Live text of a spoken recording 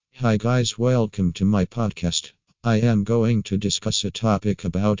Hi guys, welcome to my podcast. I am going to discuss a topic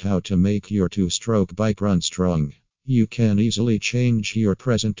about how to make your two-stroke bike run strong. You can easily change your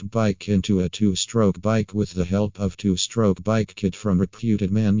present bike into a two-stroke bike with the help of two-stroke bike kit from reputed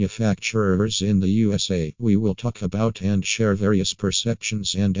manufacturers in the USA. We will talk about and share various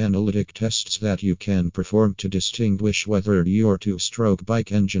perceptions and analytic tests that you can perform to distinguish whether your two-stroke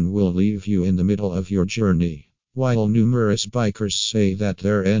bike engine will leave you in the middle of your journey. While numerous bikers say that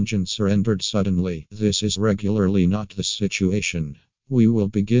their engine surrendered suddenly, this is regularly not the situation. We will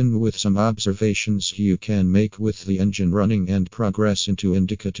begin with some observations you can make with the engine running and progress into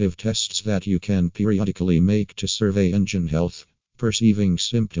indicative tests that you can periodically make to survey engine health. Perceiving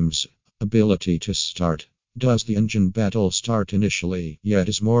symptoms. Ability to start. Does the engine battle start initially, yet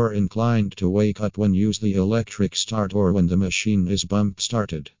is more inclined to wake up when use the electric start or when the machine is bump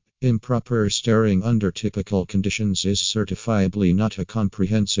started? Improper steering under typical conditions is certifiably not a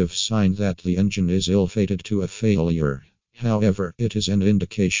comprehensive sign that the engine is ill-fated to a failure. However, it is an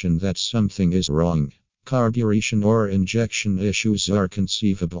indication that something is wrong. Carburation or injection issues are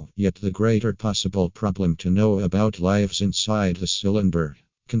conceivable, yet the greater possible problem to know about lies inside the cylinder.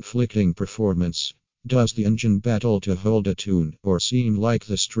 Conflicting performance. Does the engine battle to hold a tune, or seem like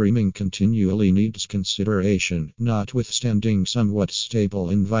the streaming continually needs consideration, notwithstanding somewhat stable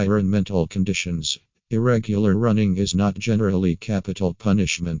environmental conditions? Irregular running is not generally capital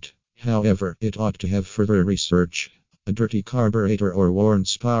punishment. However, it ought to have further research. A dirty carburetor or worn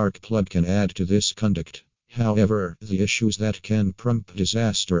spark plug can add to this conduct. However, the issues that can prompt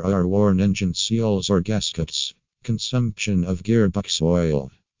disaster are worn engine seals or gaskets. Consumption of gearbox oil.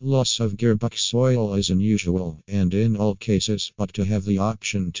 Loss of gearbox oil is unusual, and in all cases ought to have the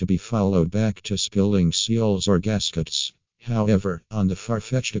option to be followed back to spilling seals or gaskets. However, on the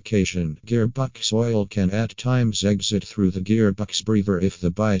far-fetched occasion, gearbox oil can at times exit through the gearbox breather if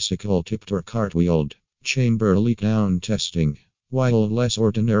the bicycle tipped or cartwheeled. Chamber leak down testing. While less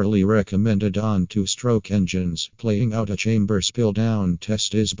ordinarily recommended on two-stroke engines, playing out a chamber spill down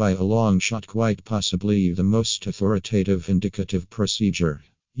test is by a long shot quite possibly the most authoritative indicative procedure.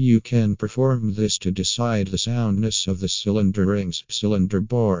 You can perform this to decide the soundness of the cylinder rings, cylinder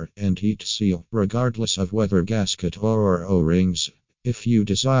bore, and heat seal, regardless of whether gasket or O-rings. If you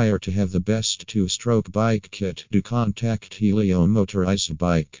desire to have the best two-stroke bike kit, do contact Helio Motorized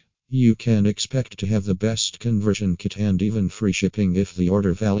Bike. You can expect to have the best conversion kit and even free shipping if the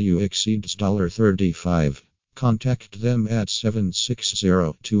order value exceeds $35. Contact them at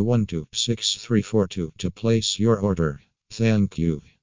 760-212-6342 to place your order. Thank you.